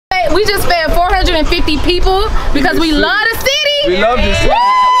We just fed 450 people because we love the city. We love this city.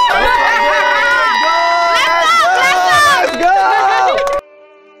 Let's go!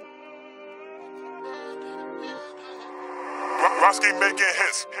 Roscoe making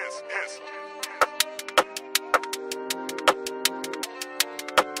hits.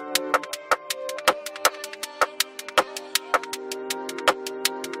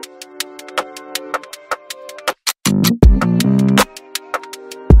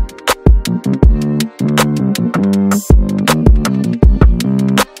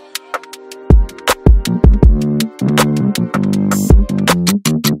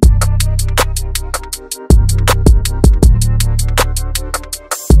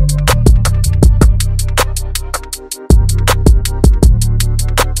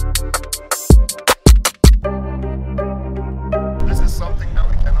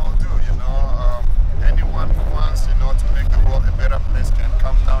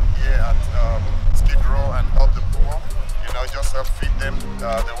 Feed them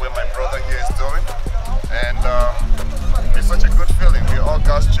the way my brother here is doing, and it's such a good feeling. We're all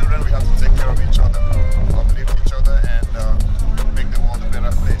God's children. We have to take care of each other, uplift each other, and make the world a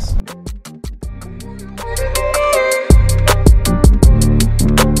better place.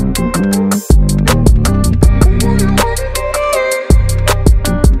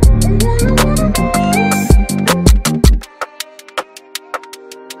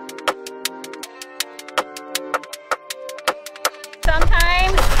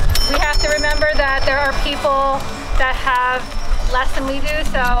 Sometimes we have to remember that there are people that have less than we do,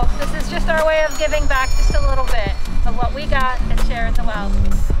 so this is just our way of giving back just a little bit of what we got and sharing the wealth.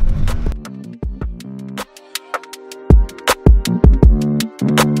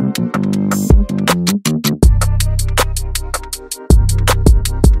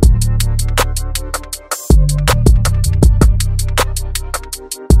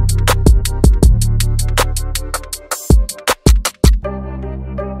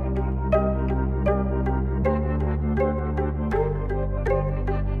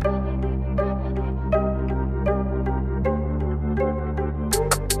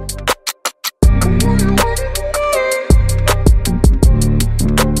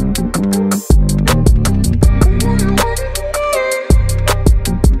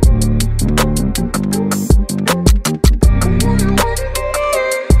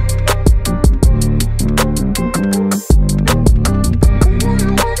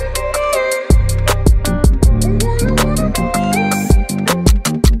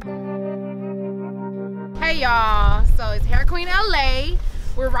 Hey y'all, so it's Hair Queen LA.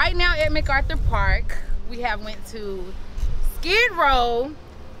 We're right now at MacArthur Park. We have went to Skid Row,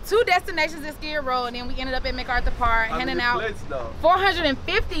 2 destinations at Skid Row, and then we ended up at MacArthur Park handing out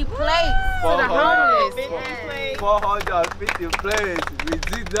 450 plates to the homeless. 450 plates. We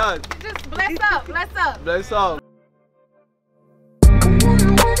did that. Just bless up, bless up. Bless up.